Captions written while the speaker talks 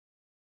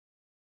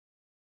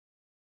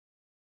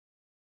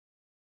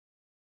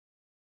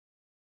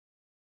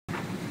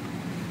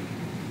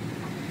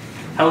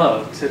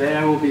Hello, today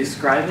I will be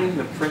describing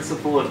the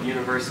principle of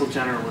universal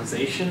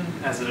generalization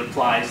as it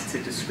applies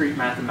to discrete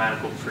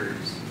mathematical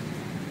proofs.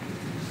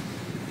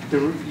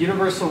 The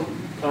universal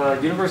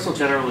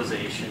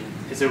generalization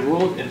is a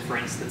rule of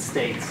inference that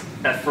states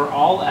that for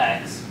all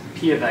x,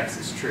 p of x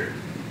is true.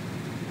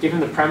 Given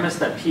the premise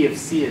that p of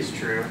c is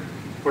true,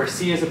 where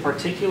c is a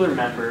particular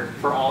member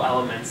for all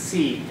elements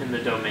c in the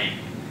domain.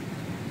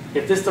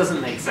 If this doesn't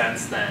make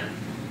sense, then,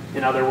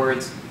 in other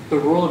words, the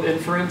rule of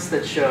inference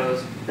that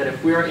shows that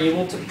if we are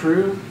able to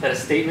prove that a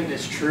statement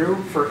is true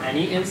for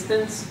any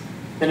instance,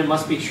 then it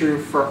must be true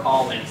for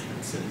all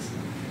instances.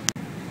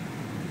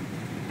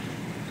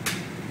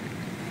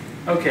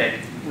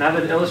 Okay, now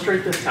to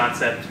illustrate this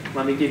concept,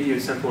 let me give you a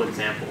simple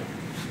example.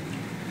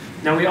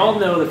 Now we all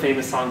know the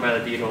famous song by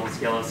the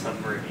Beatles, Yellow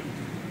Submarine.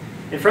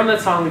 And from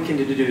that song we can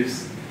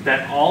deduce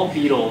that all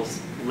Beatles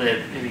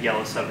live in the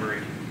Yellow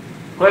Submarine.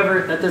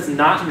 However, that does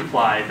not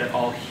imply that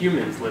all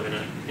humans live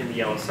in the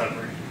Yellow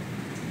Submarine.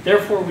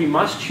 Therefore, we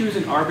must choose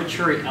an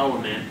arbitrary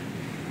element,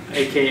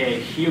 aka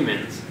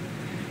humans,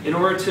 in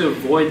order to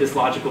avoid this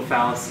logical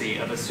fallacy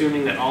of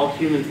assuming that all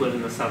humans live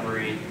in the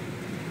submarine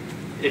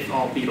if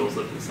all Beatles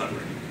live in the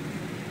submarine.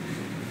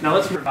 Now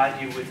let's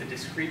provide you with a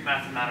discrete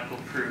mathematical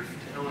proof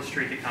to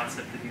illustrate the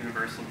concept of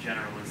universal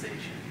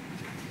generalization.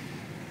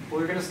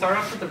 We're going to start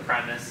off with the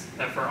premise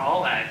that for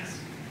all x,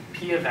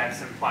 p of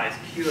x implies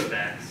q of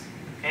x,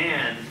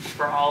 and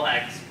for all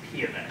x,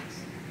 p of x.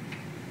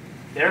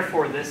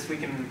 Therefore, this we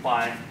can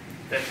imply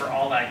that for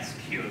all x,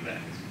 q of x.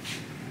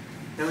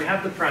 Then we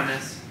have the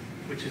premise,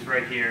 which is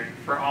right here.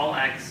 For all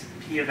x,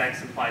 p of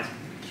x implies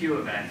q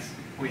of x.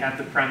 We have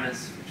the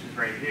premise, which is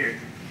right here.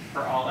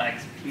 For all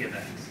x, p of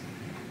x.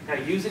 Now,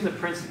 using the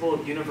principle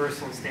of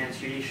universal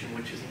instantiation,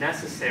 which is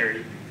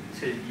necessary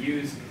to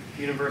use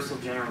universal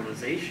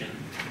generalization,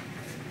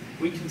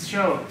 we can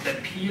show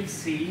that p of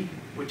c,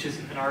 which is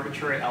an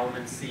arbitrary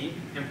element c,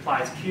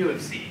 implies q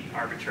of c,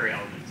 arbitrary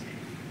element c.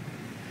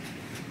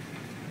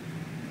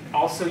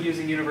 Also,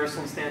 using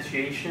universal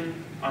instantiation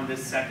on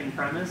this second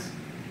premise,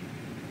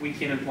 we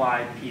can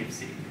imply p of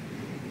c.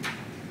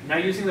 Now,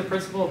 using the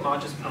principle of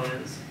modulus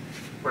ponens,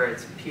 where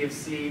it's p of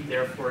c,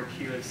 therefore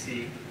q of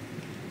c,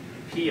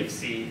 p of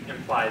c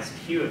implies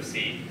q of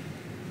c,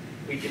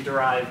 we can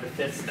derive the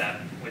fifth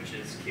step, which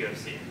is q of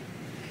c.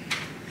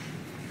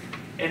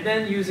 And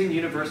then using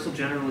universal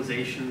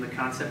generalization, the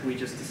concept we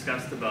just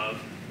discussed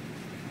above,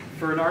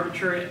 if an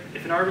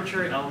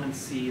arbitrary element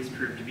c is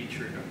proved to be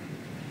true,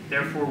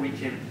 therefore we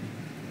can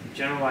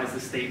generalize the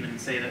statement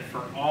and say that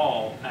for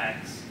all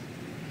x,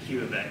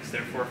 q of x,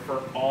 therefore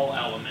for all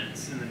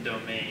elements in the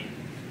domain,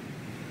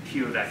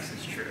 q of x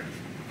is true.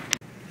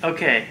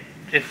 Okay,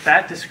 if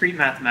that discrete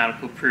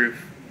mathematical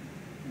proof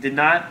did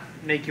not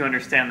make you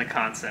understand the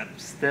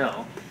concept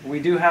still, we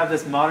do have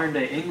this modern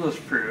day English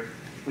proof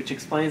which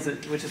explains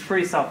it, which is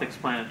pretty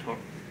self-explanatory.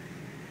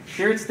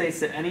 Here it states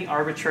that any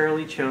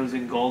arbitrarily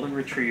chosen golden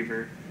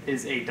retriever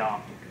is a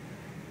dog.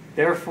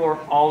 Therefore,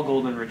 all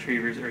golden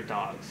retrievers are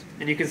dogs.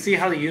 And you can see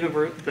how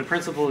the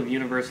principle of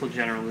universal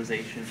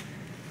generalization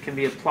can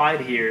be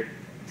applied here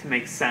to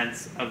make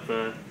sense of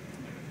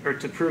or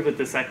to prove that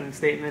the second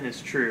statement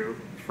is true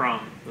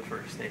from the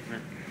first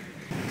statement.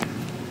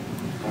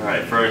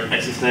 Alright, for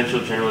existential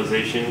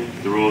generalization,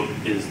 the rule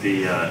is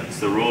it's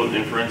the rule of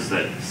inference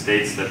that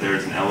states that there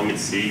is an element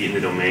C in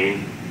the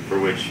domain for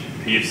which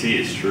P of C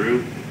is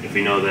true if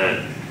we know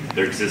that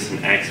there exists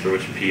an X for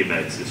which P of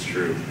X is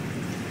true.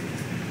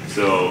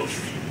 So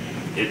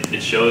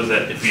it shows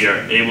that if we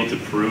are able to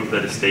prove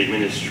that a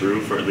statement is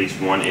true for at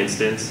least one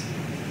instance,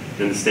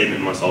 then the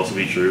statement must also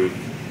be true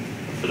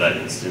for that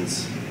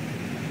instance.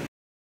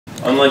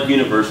 Unlike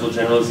universal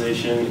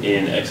generalization,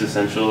 in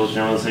existential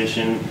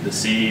generalization, the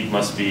C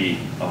must be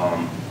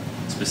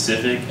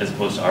specific as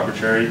opposed to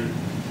arbitrary.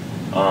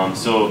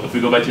 So if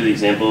we go back to the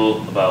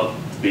example about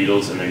the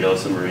Beatles and their Yellow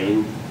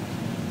Submarine,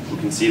 we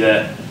can see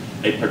that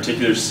a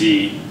particular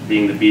C,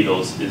 being the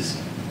Beatles,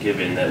 is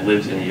given that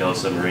lives in the Yellow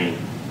Submarine.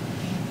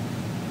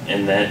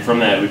 And then from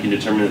that we can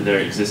determine that there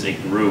exists a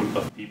group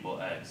of people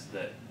X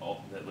that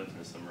lives in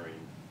the submarine.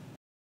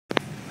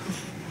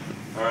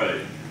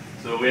 Alright,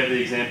 so we have the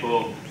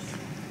example.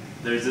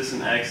 There exists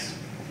an X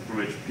for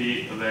which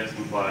P of X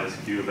implies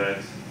Q of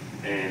X,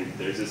 and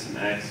there exists an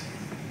X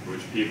for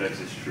which P of X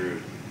is true,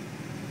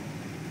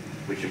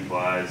 which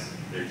implies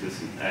there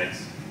exists an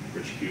X for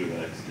which Q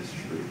of X is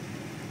true.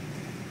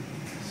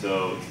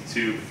 So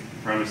two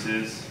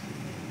premises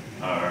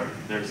are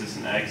there exists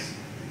an X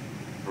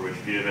for which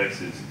P of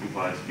X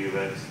implies Q of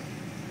X,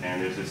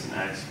 and there exists an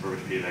X for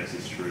which P of X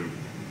is true.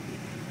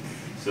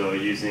 So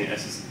using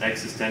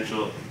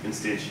existential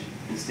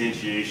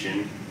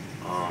instantiation,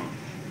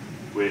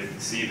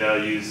 with C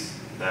values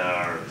that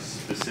are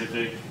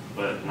specific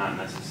but not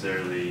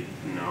necessarily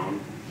known,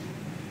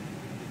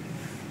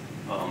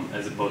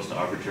 as opposed to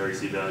arbitrary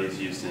C values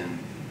used in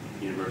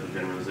universal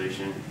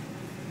generalization,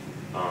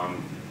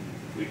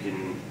 we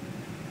can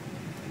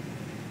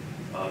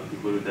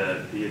conclude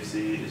that P of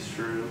C is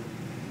true,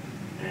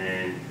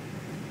 and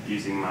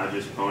using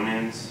modulus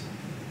ponens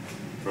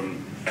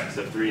from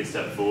step 3 and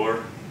step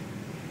 4,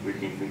 we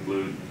can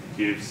conclude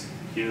Q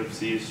of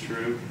C is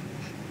true.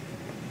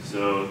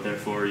 So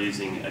therefore,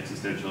 using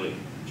existential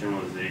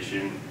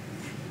generalization,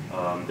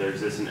 there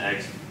exists an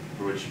X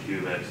for which Q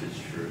of X is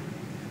true.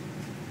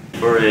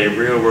 For a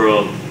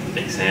real-world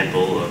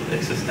example of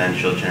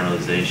existential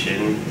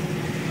generalization,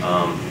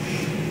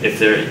 if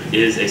there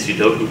is a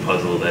Sudoku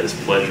puzzle that is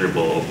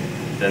pleasurable,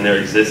 then there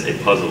exists a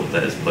puzzle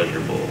that is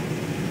pleasurable.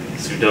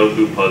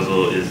 Sudoku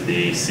puzzle is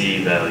the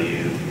C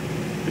value,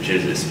 which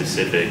is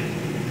specific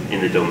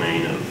in the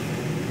domain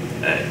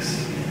of X,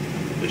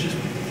 which is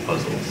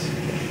puzzles.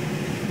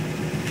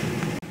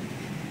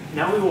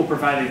 Now we will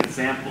provide an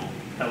example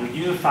that will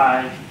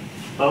unify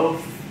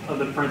both of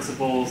the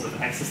principles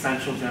of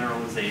existential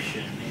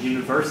generalization and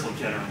universal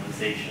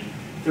generalization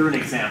through an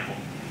example.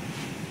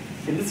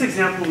 In this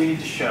example, we need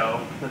to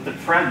show that the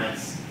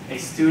premise, a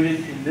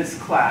student in this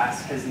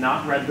class has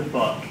not read the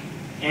book,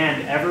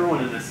 and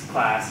everyone in this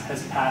class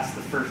has passed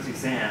the first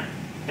exam,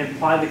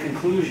 imply the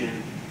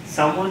conclusion,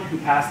 someone who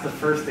passed the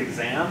first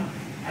exam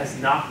has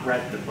not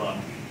read the book.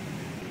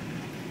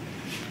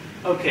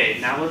 Okay,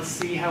 now let's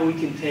see how we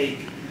can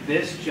take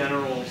this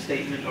general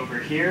statement over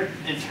here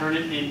and turn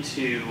it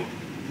into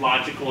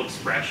logical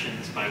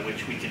expressions by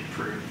which we can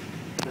prove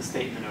the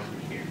statement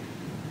over here.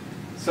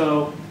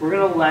 So we're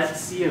going to let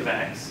C of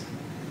X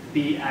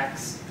be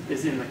X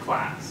is in the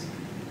class.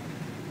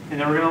 And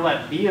then we're going to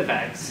let B of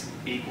X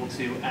be equal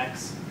to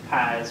X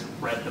has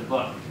read the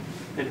book.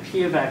 And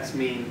P of X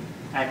mean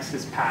X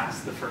has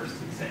passed the first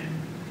exam.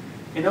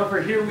 And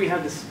over here we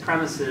have this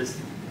premises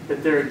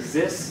that there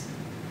exists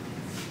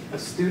a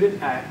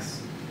student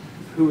X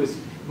who is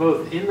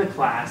both in the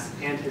class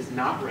and has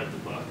not read the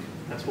book.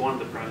 That's one of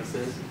the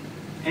premises.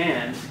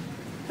 And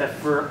that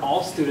for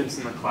all students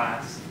in the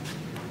class,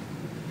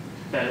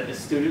 that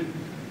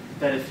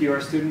if you are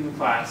a student in the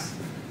class,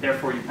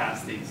 therefore you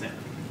pass the exam.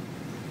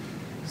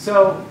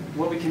 So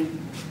what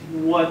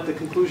the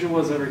conclusion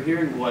was over here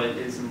and what it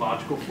is in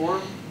logical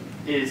form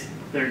is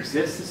there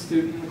exists a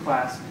student in the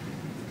class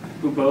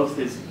who both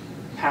has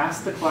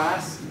passed the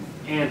class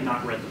and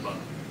not read the book.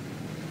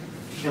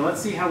 And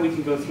let's see how we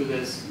can go through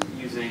this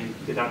using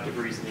deductive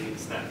reasoning in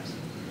steps.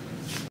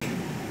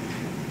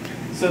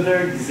 So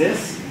there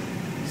exists,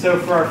 so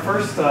for our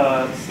first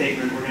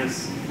statement,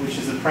 which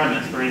is a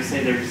premise, we're going to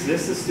say there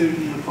exists a student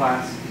in the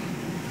class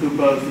who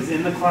both is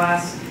in the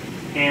class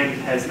and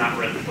has not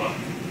read the book.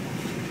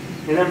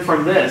 And then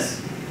from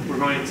this, we're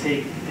going to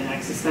take an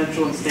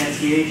existential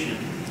instantiation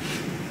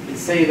and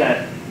say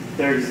that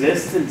there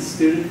exists a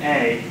student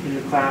A in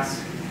the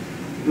class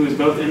who is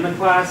both in the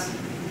class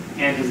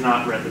and has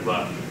not read the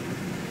book.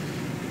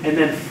 And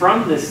then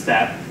from this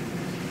step,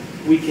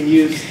 we can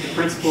use the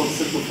principle of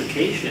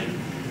simplification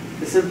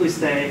to simply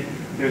say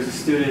there's a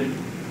student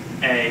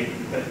A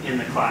in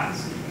the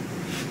class.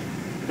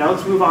 Now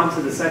let's move on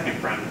to the second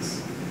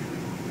premise,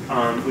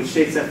 which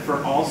states that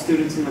for all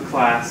students in the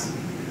class,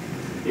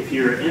 if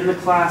you're in the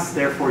class,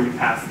 therefore you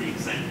pass the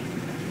exam.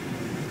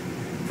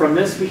 From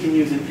this, we can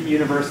use a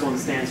universal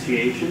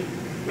instantiation,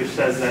 which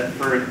says that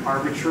for an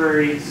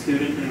arbitrary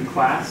student in the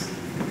class,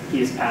 he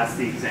has passed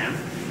the exam.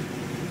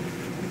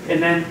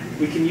 And then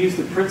we can use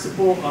the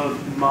principle of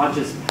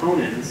magis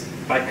ponens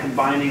by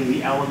combining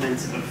the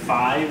elements of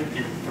 5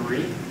 and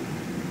 3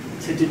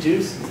 to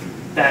deduce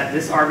that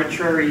this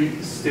arbitrary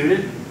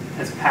student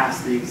has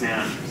passed the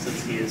exam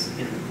since he is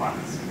in the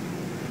class.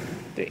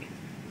 3.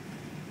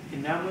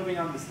 And now moving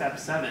on to step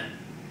 7,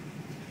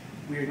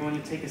 we are going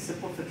to take a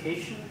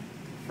simplification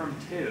from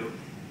 2.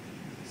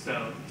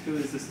 So 2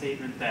 is the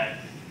statement that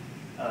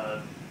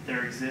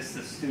there exists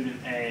a student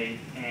A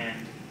and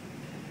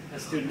a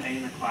student A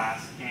in the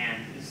class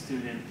and a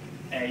student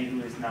A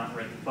who has not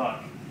read the book.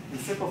 And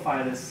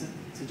simplify this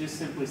to just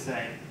simply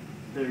say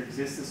there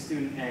exists a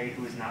student A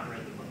who has not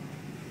read the book.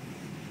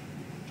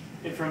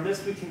 And from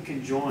this we can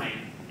conjoin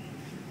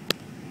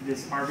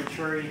this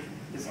arbitrary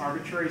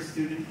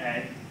student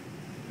A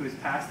who has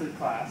passed the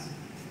class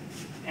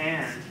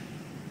and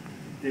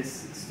this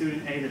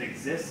student A that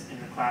exists in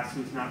the class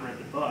who has not read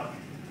the book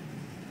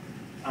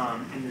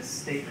in this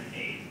statement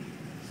 8.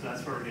 So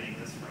that's where we're getting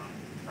this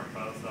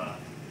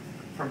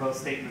from both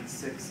statements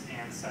 6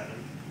 and 7.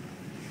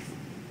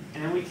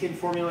 And then we can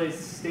formulate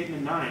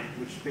statement 9,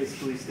 which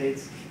basically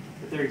states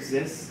that there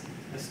exists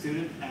a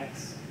student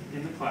X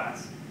in the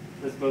class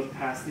that's both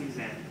passed the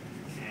exam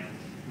and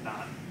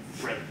not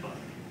read the book.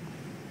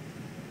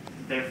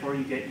 Therefore,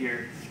 you get your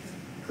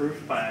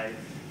proof by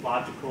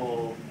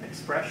logical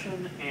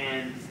expression,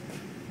 and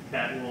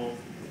that will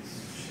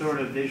sort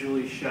of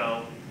visually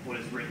show what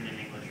is written in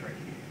English right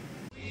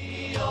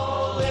here. We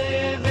all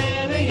live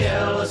in a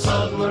yellow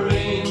submarine.